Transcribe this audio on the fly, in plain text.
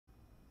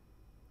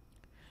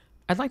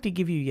I'd like to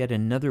give you yet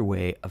another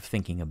way of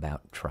thinking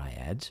about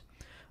triads,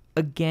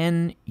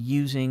 again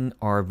using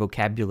our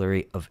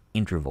vocabulary of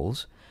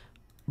intervals,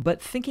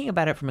 but thinking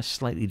about it from a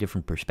slightly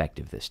different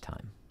perspective this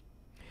time.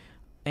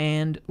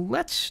 And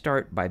let's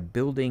start by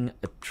building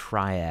a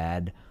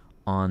triad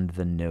on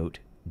the note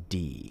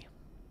D.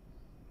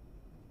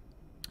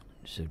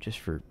 So just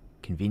for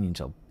convenience,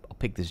 I'll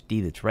pick this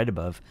D that's right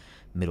above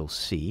middle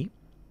C.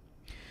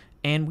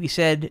 And we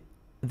said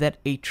that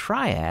a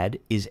triad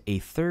is a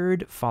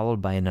third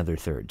followed by another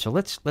third. So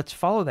let's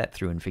follow that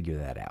through and figure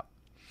that out.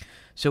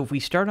 So if we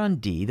start on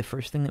D, the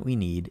first thing that we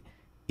need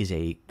is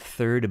a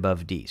third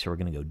above D. So we're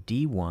going to go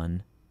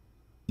D1,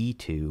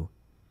 E2,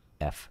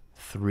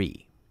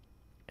 F3.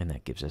 And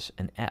that gives us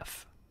an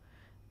F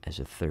as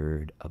a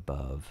third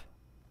above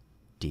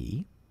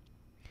D.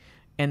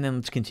 And then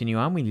let's continue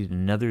on. We need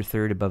another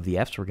third above the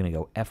F, so we're going to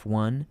go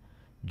F1,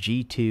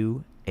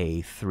 G2,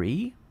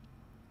 A3.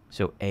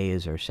 So A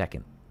is our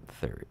second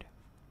third.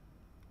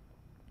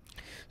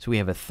 So we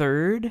have a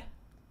third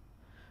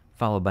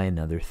followed by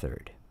another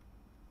third.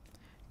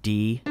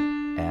 D,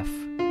 F,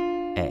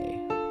 A.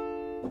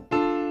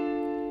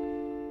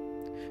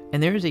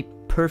 And there is a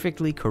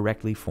perfectly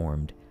correctly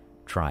formed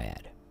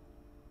triad.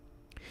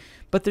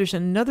 But there's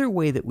another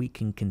way that we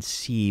can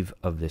conceive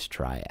of this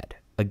triad,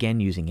 again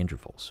using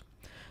intervals.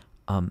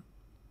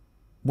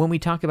 When we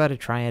talk about a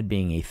triad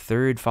being a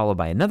third followed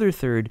by another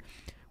third,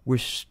 we're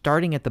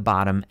starting at the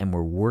bottom and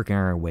we're working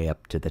our way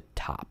up to the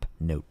top,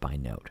 note by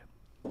note.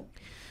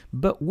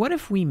 But what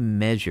if we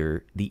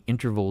measure the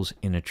intervals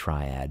in a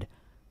triad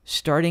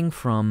starting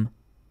from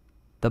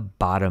the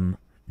bottom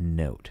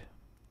note?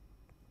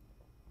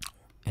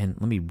 And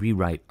let me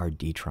rewrite our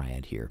D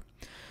triad here.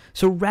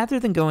 So rather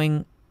than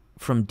going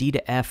from D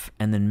to F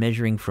and then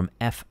measuring from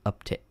F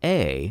up to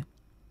A,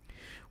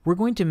 we're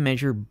going to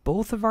measure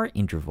both of our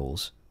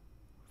intervals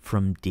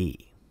from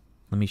D.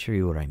 Let me show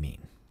you what I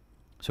mean.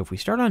 So if we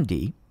start on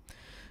D,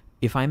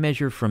 if I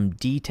measure from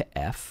D to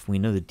F, we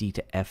know that D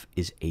to F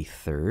is a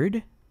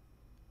third.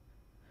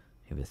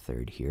 We have a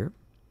third here.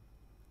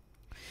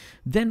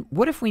 Then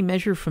what if we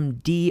measure from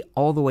D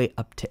all the way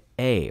up to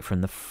A,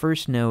 from the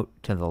first note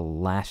to the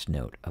last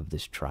note of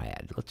this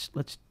triad?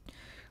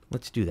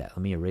 Let's do that.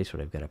 Let me erase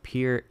what I've got up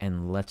here,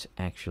 and let's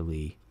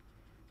actually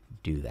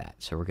do that.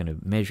 So we're going to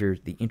measure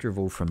the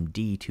interval from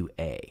D to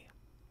A.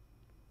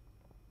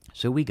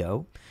 So we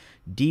go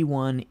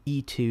D1,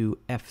 E2,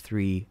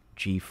 F3,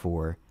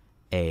 G4,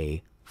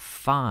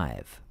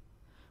 A5,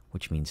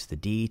 which means the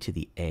D to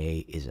the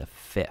A is a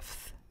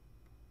fifth.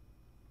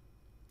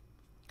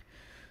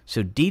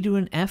 So D to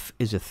an F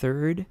is a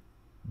third,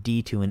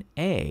 D to an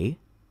A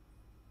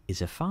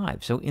is a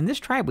 5. So in this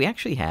triad, we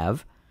actually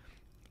have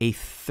a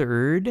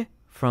third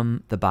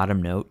from the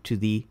bottom note to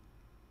the,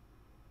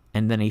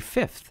 and then a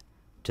fifth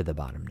to the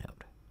bottom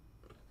note.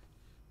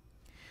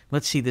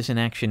 Let's see this in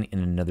action in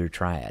another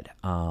triad.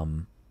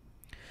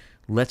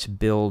 Let's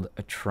build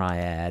a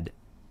triad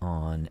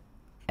on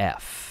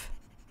F.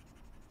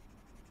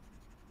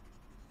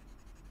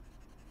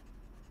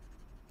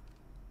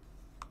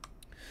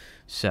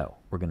 So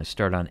we're going to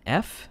start on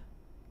F,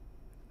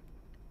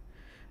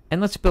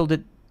 and let's build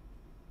it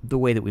the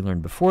way that we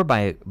learned before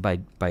by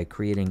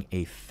creating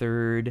a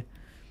third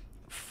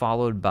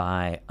followed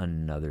by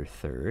another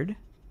third.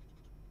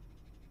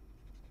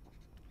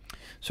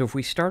 So if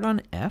we start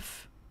on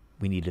F,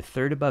 we need a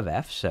third above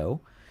F,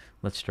 so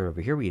let's start over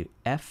here. We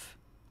have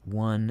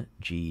F1,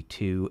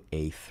 G2,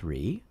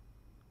 A3.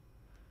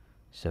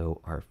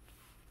 So our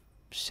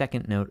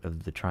second note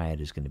of the triad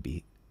is going to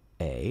be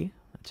A.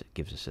 That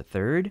gives us a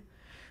third.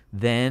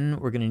 Then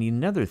we're going to need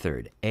another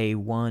third,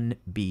 A1,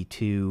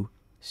 B2,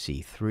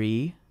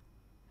 C3.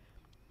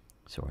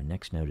 So our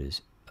next note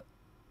is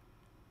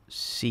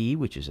C,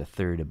 which is a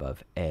third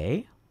above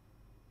A.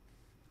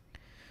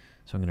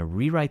 So I'm going to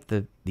rewrite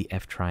the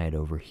F triad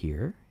over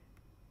here.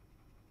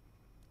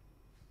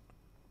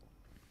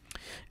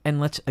 And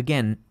let's,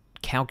 again,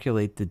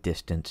 calculate the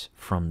distance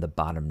from the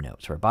bottom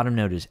note. So our bottom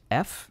note is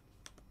F.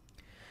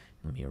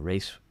 Let me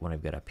erase what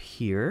I've got up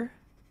here,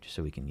 just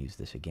so we can use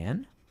this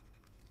again.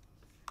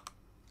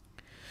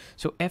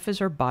 So F is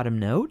our bottom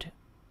note.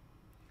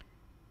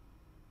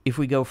 If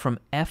we go from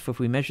F, if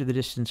we measure the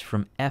distance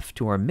from F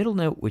to our middle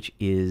note, which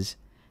is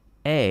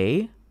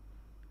A,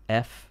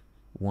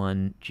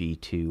 F1,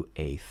 G2,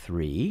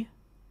 A3,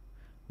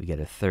 we get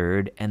a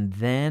third. And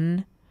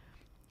then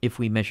if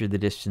we measure the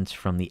distance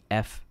from the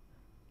F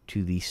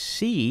to the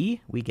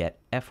C, we get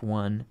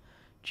F1,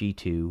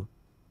 G2,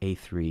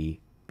 A3,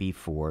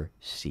 B4,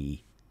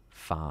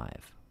 C5.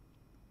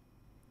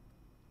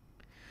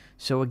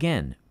 So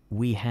again,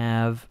 we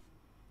have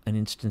an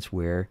instance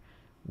where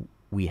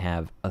we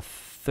have a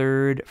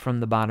third from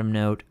the bottom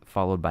note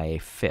followed by a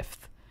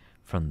fifth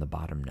from the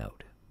bottom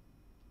note.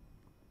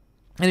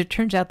 And it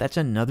turns out that's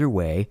another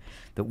way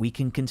that we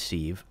can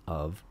conceive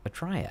of a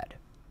triad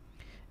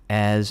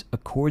as a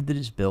chord that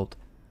is built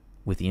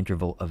with the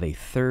interval of a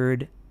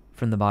third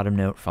from the bottom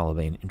note followed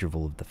by an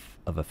interval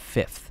of a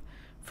fifth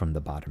from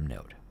the bottom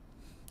note.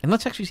 And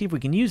let's actually see if we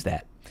can use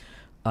that.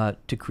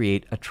 to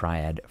create a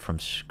triad from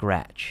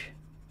scratch.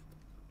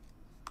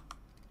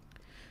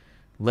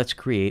 Let's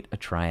create a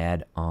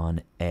triad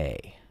on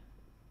A.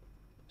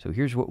 So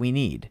here's what we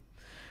need.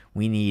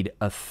 We need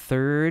a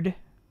third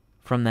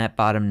from that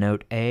bottom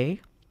note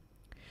A,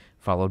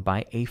 followed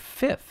by a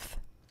fifth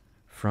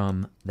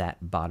from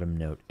that bottom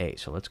note A.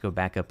 So let's go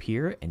back up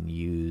here and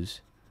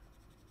use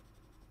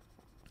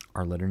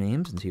our letter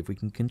names and see if we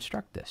can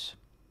construct this.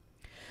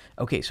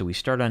 Okay, so we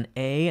start on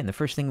A, and the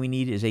first thing we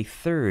need is a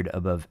third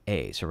above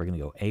A. So we're going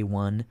to go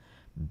A1,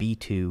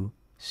 B2,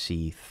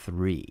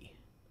 C3.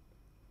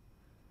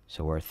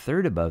 So our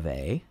third above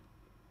A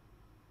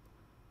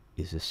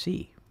is a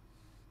C.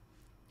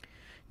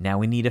 Now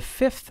we need a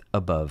fifth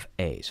above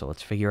A. So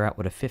let's figure out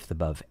what a fifth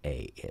above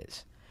A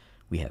is.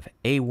 We have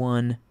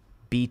A1,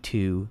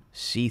 B2,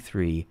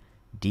 C3,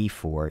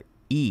 D4,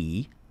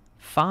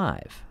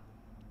 E5.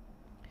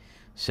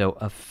 So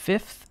a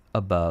fifth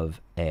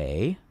above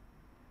A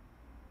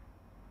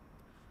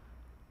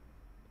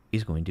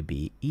is going to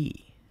be E.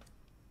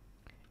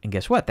 And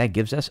guess what? That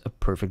gives us a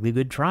perfectly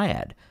good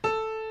triad.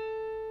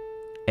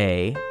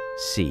 A,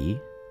 C,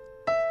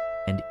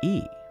 and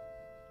E.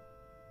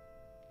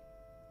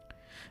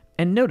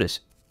 And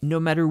notice, no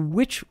matter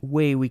which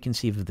way we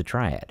conceive of the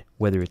triad,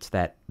 whether it's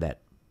that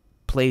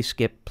play,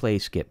 skip,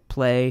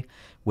 play,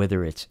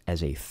 whether it's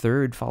as a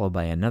third followed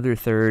by another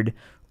third,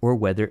 or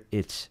whether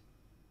it's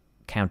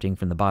counting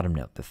from the bottom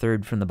note, the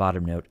third from the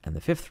bottom note and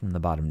the fifth from the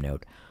bottom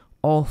note,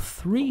 all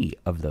three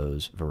of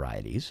those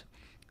varieties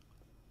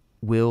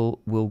will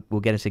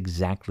get us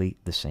exactly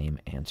the same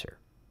answer.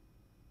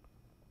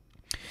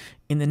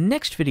 In the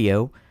next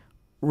video,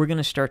 we're going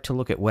to start to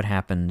look at what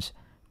happens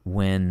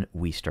when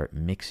we start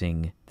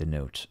mixing the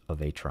notes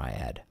of a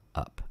triad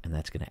up, and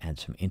that's going to add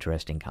some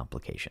interesting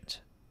complications.